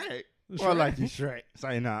 Shrek? Well, I like you, Shrek.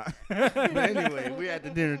 Say not. But anyway, we at the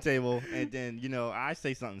dinner table, and then, I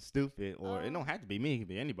say something stupid, or it don't have to be me. It can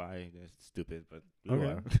be anybody that's stupid, but we Okay.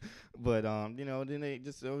 are. But, then they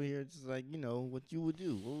just over here, just like, what you would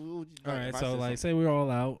do. What would you, All like, right, if I so said like, something? say we're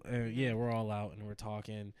all out. Yeah, we're all out and we're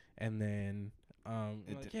talking, and then,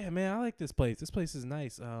 yeah, man, I like this place. This place is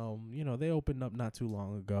nice. They opened up not too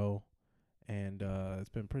long ago, and it's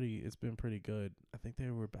been pretty good. I think they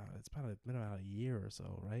were it's been about a year or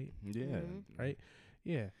so, right? Yeah. Mhm. Right?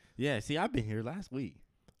 Yeah. Yeah, see, I've been here last week.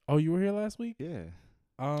 Oh, you were here last week? Yeah.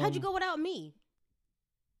 How'd you go without me?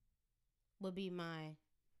 Would be my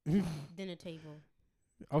dinner table.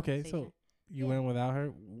 Okay, so conversation. you Yeah. went without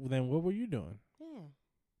her. Then what were you doing? Yeah,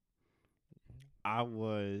 I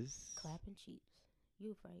was... clapping cheeks.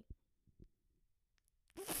 You right?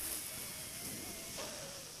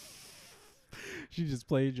 She just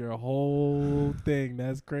played your whole thing.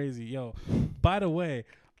 That's crazy. Yo, by the way,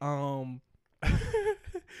 that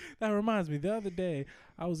reminds me, the other day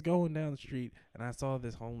I was going down the street and I saw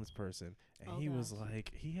this homeless person and Oh, he was gosh.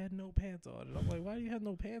 like, he had no pants on. And I'm like, why do you have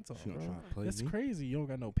no pants on, She gonna bro? try to play That's me? crazy. You don't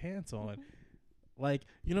got no pants on. Like,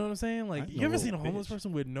 you know what I'm saying? Like, I you know ever a seen a little homeless bitch.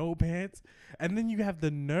 person with no pants? And then you have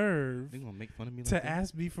the nerve They gonna make fun of me like to that?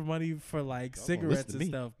 ask me for money for like Y'all gonna cigarettes listen to and me.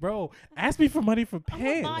 stuff. Bro, ask me for money for I'm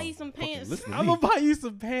gonna buy pants. you some Fucking pants. listen to I'm me. gonna buy you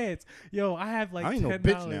some pants. Yo, I have like I ain't no $10.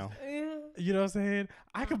 bitch now. Yeah. You know what I'm saying?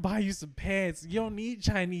 I could buy you some pants. You don't need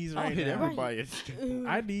Chinese I'll right hit now. everybody.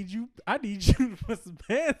 I need you to put some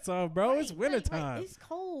pants on, bro. It's Right, wintertime. It's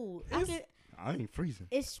cold. It's- I ain't freezing.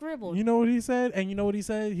 It's shriveled. You know what he said? And you know what he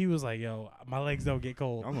said? He was like, yo, my legs don't get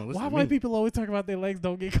cold. Why white people always talk about their legs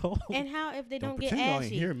don't get cold? And how if they don't get pretend y'all ashy?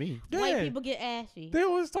 ain't hear me. White people get ashy. They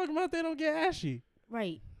always talking about they don't get ashy.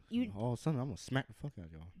 Right. You. All of a sudden, I'm gonna smack the fuck out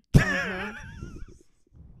of y'all.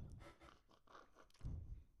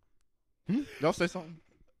 Uh-huh. Y'all say something?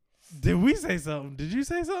 Did we say something? Did you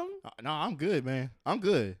say something? No, I'm good, man. I'm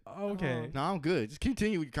good. Okay. No, I'm good. Just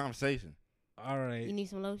continue with your conversation. All right. You need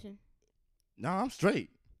some lotion? No, I'm straight.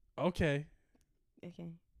 Okay.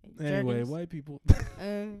 Okay. Anyway, Jergens? white people.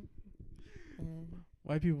 Um.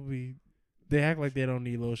 White people they act like they don't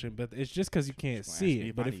need lotion, but it's just because you can't Just see ask me it.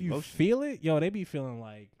 if But I if need you lotion. feel it, yo, they be feeling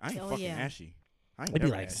like I ain't Oh, fucking yeah. ashy. I ain't it be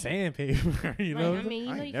never like ashy. sandpaper, you know? I mean, you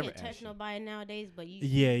I know ain't you never can't touch ashy. nobody nowadays, but you.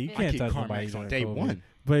 Yeah, you feel- can't I keep touch Carmex nobody on during day COVID. one.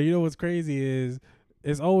 But you know what's crazy is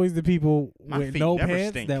it's always the people My with feet no never pants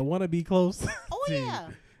stink. that want to be close. Oh to you. yeah.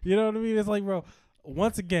 You know what I mean? It's like, bro,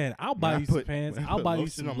 once again, I'll buy I you some put- pants. when I I'll put buy you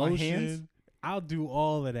lotion some on my lotion. hands, I'll do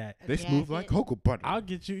all of that. A They smooth like jacket. cocoa butter. I'll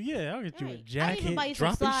get you, I'll get you a Right. I jacket. even buy you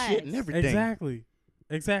some dropping shit and slides. everything. Exactly.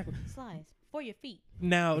 Slides for your feet.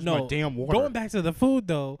 Now, Where's no, my damn water? going back to the food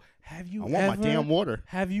though, have you I want ever my damn water.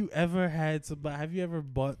 have you ever had somebody? Have you ever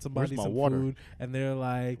bought somebody my some water? food and they're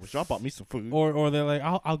like, Wish y'all bought me some food. or they're like,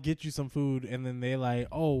 I'll get you some food, and then they're like,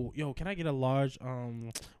 oh, yo, can I get a large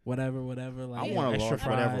whatever, like I want a extra large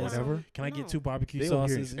fries? whatever. Can I No. get 2 barbecue They over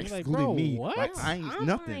here sauces? And you're like, excluding bro, me. what? Like, I ain't I'm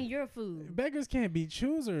nothing. buying your food. Beggars can't be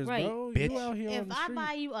choosers, Right. bro. Bitch. You out here on If the I street.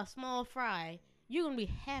 buy you a small fry, you're gonna be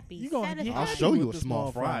happy. You gonna get satisfied. I'll happy show you with a the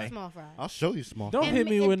small fry. Small fry. I'll show you small. Don't fry. hit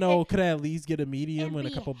me And- with no. and- Could I at least get a medium and a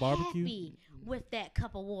be couple barbecue? happy with that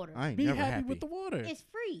cup of water. I ain't Be never happy happy with the water. It's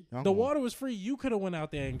free. Y'all The gonna- water was free. You could have went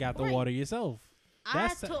out there and got the Right. water yourself. I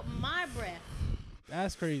That's took my breath.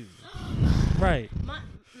 That's crazy. Right.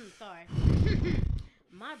 Sorry.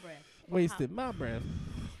 My breath. Wasted my breath.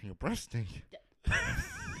 Your breath stink.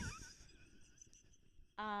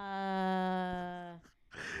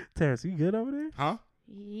 Terrance, you good over there? Huh?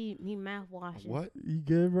 He mouth washing. What? You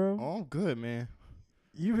good, bro? Oh, I'm good, man.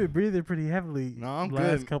 You've been breathing pretty heavily. No, I'm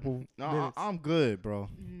last good. couple No, minutes. I'm good, bro.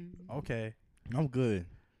 Okay. I'm good.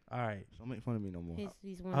 All right. Don't make fun of me no more.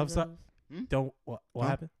 He's one I'm of so- those. Don't. What Huh?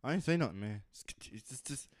 happened? I ain't say nothing, man.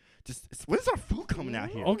 When's our food coming out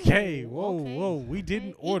here? Okay. Ooh, Whoa, okay. whoa. We didn't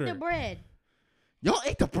Eat order. the bread. Y'all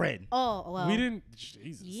ate the bread. Oh well. We didn't.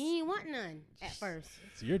 Jesus. You ain't want none at first.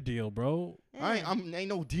 It's your deal, bro. Ain't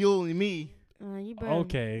no deal in me. You better,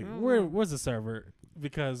 Okay. I don't Where know. where's the server?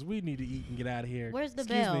 Because we need to eat and get out of here. Where's the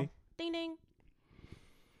Excuse bell? me. Ding ding.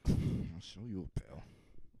 I'll show you a bell.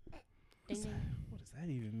 Ding ding. What does that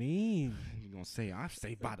even mean? You gonna say I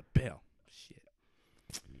say by the bell? Shit.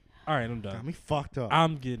 All right, I'm Got done. me fucked up.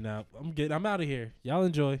 I'm getting out. I'm out of here. Y'all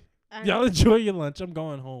enjoy. All Y'all right. enjoy your lunch. I'm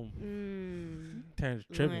going home. Terrance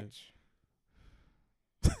tripping. Lunch.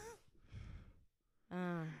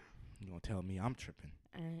 You gonna tell me I'm tripping?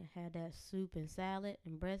 I had that soup and salad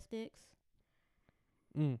and breadsticks.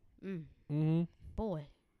 Mm. Mm. Boy.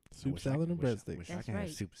 Soup, wish I salad, could- and wish I- breadsticks. Wish I That's can have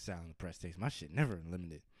right. soup, salad, and breadsticks. My shit never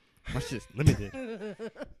limited. My shit's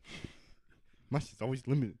limited. My shit's always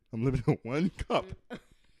limited. I'm limited to 1 cup.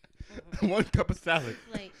 1 cup of salad.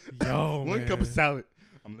 Like Yo, One cup of man. salad.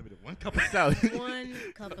 I'm limited to 1 cup of salad. 1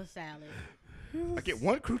 cup of salad. I get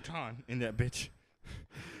 1 crouton in that bitch.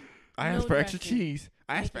 I No ask for extra dressing. cheese.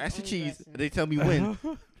 I ask Make for his extra own cheese. dressing. They tell me when.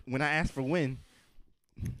 When I ask for when.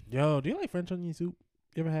 Yo, do you like French onion soup?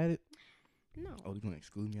 You ever had it? No. Oh, you gonna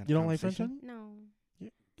exclude me? Out of You don't like French conversation? onion? No.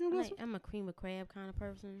 You I'm a cream of crab kind of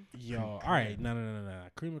person. Yo, Cream all crab. right, no.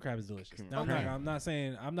 Cream of crab is delicious. Cream of No, crab. I'm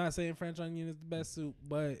not saying French onion is the best soup,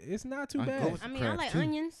 but it's not too I go bad. with I mean, crab I like too.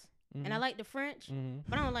 onions Mhm. and I like the French, Mhm.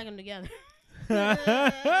 but I don't like them together.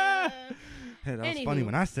 Hey, that was funny Anywho.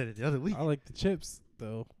 when I said it the other week. I like the chips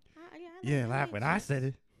though. I Yeah, like laugh when I chips. said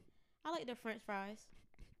it. I like the French fries.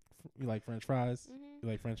 You like French fries? Mhm. You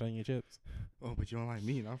like French onion chips? Oh, but you don't like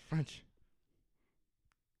me, and I'm French.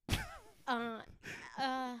 Uh,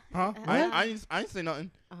 Huh? I didn't say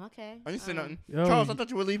nothing. okay. I didn't say nothing. Yo, Charles, I you- thought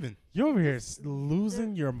you were leaving. You're over here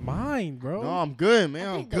losing your mind, bro. No, I'm good, man.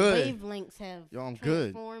 I I'm think good. the wavelengths have Yo, I'm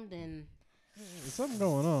good. transformed and There's something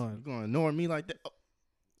going You on. gonna ignore me like that? Oh.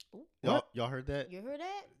 Ooh. Y'all heard that? you heard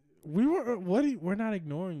that? We were we're not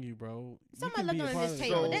ignoring you, bro. You Somebody can be looking a at part this of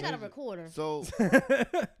table. the They got a conversation. recorder. So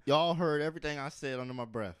y'all heard everything I said under my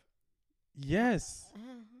breath. Yes.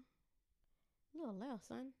 You a little loud,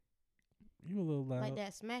 son. You a little loud. Like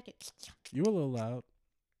that smack it. You a little loud.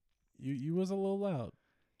 You was a little loud.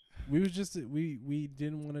 We was just we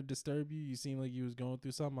didn't want to disturb you. You seemed like you was going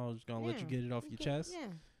through something. I was just gonna let you Yeah. get it off your chest. Yeah.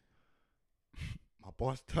 My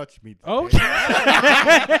boss touched me. Okay.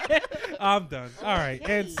 I'm done. All right,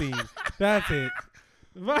 Okay. end scene. That's it.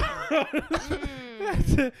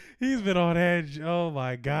 That's it. He's been on edge. Oh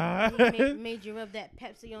my God. He made you rub that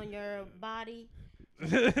Pepsi on your body.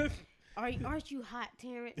 Aren't you hot,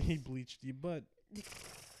 Terrance? He bleached your butt.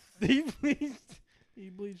 He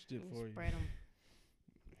bleached it for you. Spread them.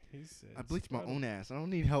 He said, I bleached my own ass. I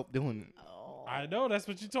don't need help doing it. Oh. I know. That's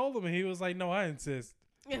what you told him. And he was like, no, I insist.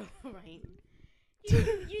 Right. You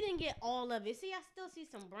didn't get all of it. See, I still see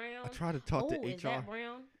some brown. I tried to talk to HR. Is that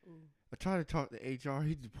brown? I tried to talk to HR.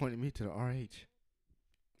 He just pointed me to the RH.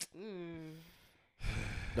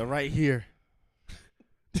 The right here.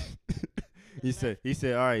 He said,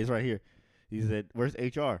 all right, it's right here. He said, where's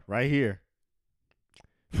HR? Right here.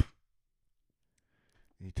 And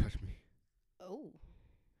he touched me. Oh.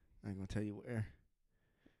 I ain't gonna tell you where.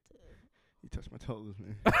 He touched my toes,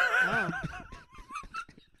 man. Oh.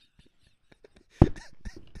 He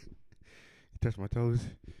touched my toes.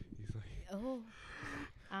 He's like, Oh.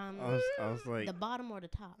 I was like, the bottom or the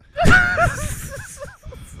top?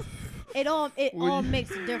 It all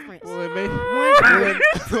makes a difference. will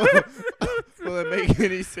it make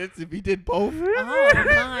any sense if he did both? Oh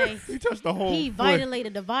my! He touched the whole He foot.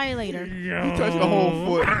 violated the violator. Yo. He touched the whole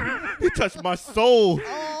foot. He touched my soul.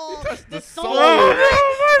 Oh, He touched the soul.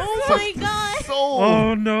 Oh my God! Soul.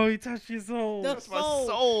 Oh no, he touched your soul. The That's my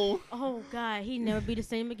soul. Oh God, he'd never be the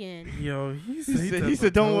same again. Yo, He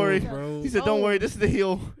said, don't worry. bro. He said, don't worry. This is the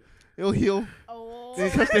heel. It'll heal. Oh.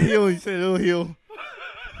 Then he touched the heel. He said, it'll heal.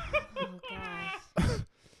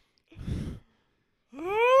 Oh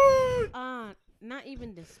gosh. Not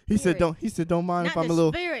even the spirit. He said, don't mind Not if I'm the a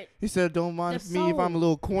little. spirit. He said, don't mind The me if I'm a soul.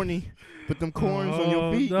 little corny. Put them corns on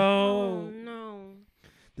your feet. No. Oh no.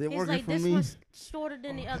 They're It's working like for this me. one's shorter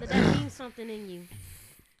than the other. That means something in you.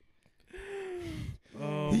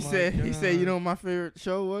 Oh He my said, God. you know what my favorite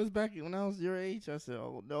show was back when I was your age? I said,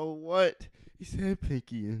 oh no, what? He said,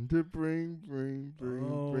 Pinky and the brain,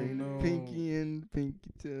 Oh, the no. pinky and the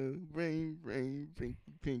pinky toe, brain,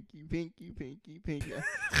 pinky.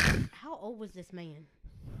 How old was this man?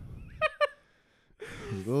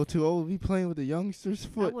 He's a little too old to be playing with the youngster's I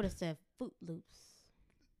foot. would have said foot loops.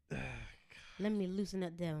 Let me loosen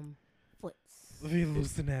up them foots. Let me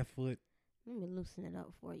loosen that foot. Let me loosen it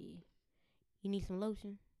up for you. You need some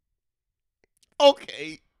lotion?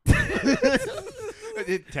 Okay.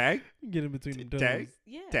 Tag? Get in between the toes. Tag?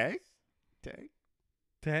 Yeah. Tag?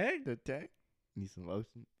 Tag? The tag? Need some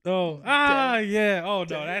lotion? Oh, yeah. Oh,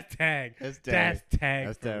 no, that's tag. That's tag. That's tag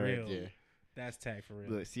That's for tag real. right there. That's tag for real.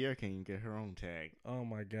 Look, Sierra can't even get her own tag. Oh,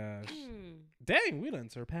 my gosh. Mm. Dang, we done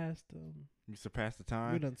surpassed You surpassed the We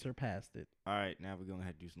time? done surpassed it. All right, now we're going to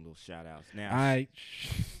have to do some little shout-outs. Now, All right.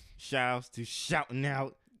 shout-outs to Shouting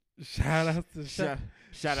Out. Shout out to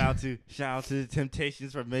Shout out to the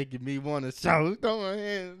Temptations for making me want to shout. Come on,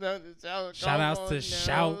 hands down to shout. Shout outs Come to on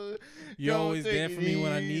Shout. now. You're Don't always take there it for me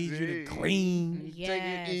when I need you to easy. clean. Yes, Take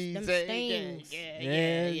it easy. them stains.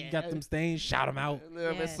 Yeah, you got them stains. Shout them out. A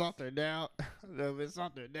little bit Yes. softer now. A little bit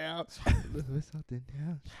softer now. A little bit softer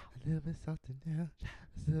now. A little bit softer now.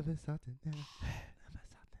 A little bit softer now. A little bit softer now. A little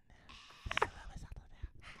bit softer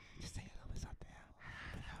now. Just say a little bit softer now.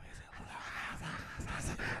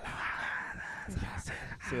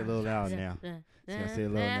 Say a little loud now. Gotta say a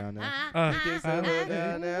little loud now. Say a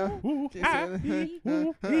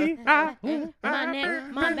little loud now. My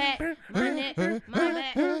neck, my back, my neck, my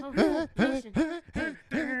back. Oh, lotion.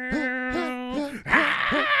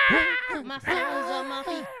 My soles on my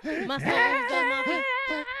feet. My soles on my feet.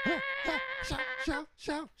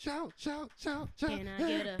 Shout. Can I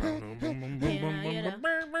get a? Can I get a?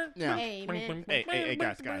 Now, Amen. hey,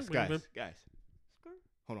 guys.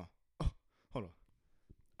 Hold on.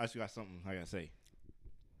 I just got something I gotta say.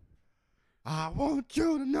 I want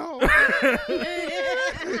you to know. I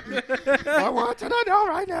want you to know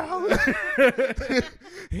right now.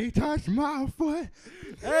 He touched my foot.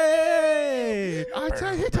 Hey! I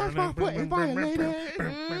tell you, he touched my foot and violated.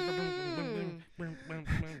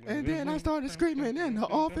 And then I started screaming in the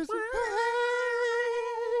office.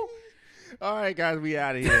 All right, guys, we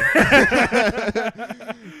out of here.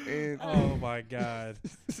 And Oh my God.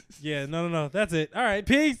 Yeah, no. That's it. All right,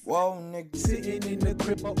 peace. Whoa, nigga. Sitting in the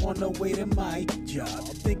crib or on the way to my job.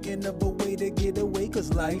 Thinking of a way to get away,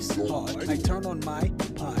 cause life's hard. I turn on my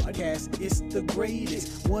podcast, it's the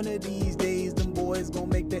greatest. One of these days, them boys gon'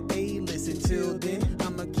 make the A-list. Until then,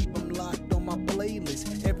 I'ma keep them locked on my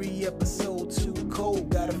playlist. Every episode too cold,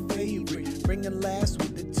 got a favorite. Bringing last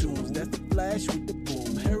with the tunes, that's the flash with the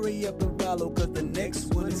boom. Hurry up and follow, cause the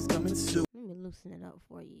next one is coming soon. Let me loosen it up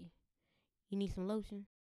for you. You need some lotion?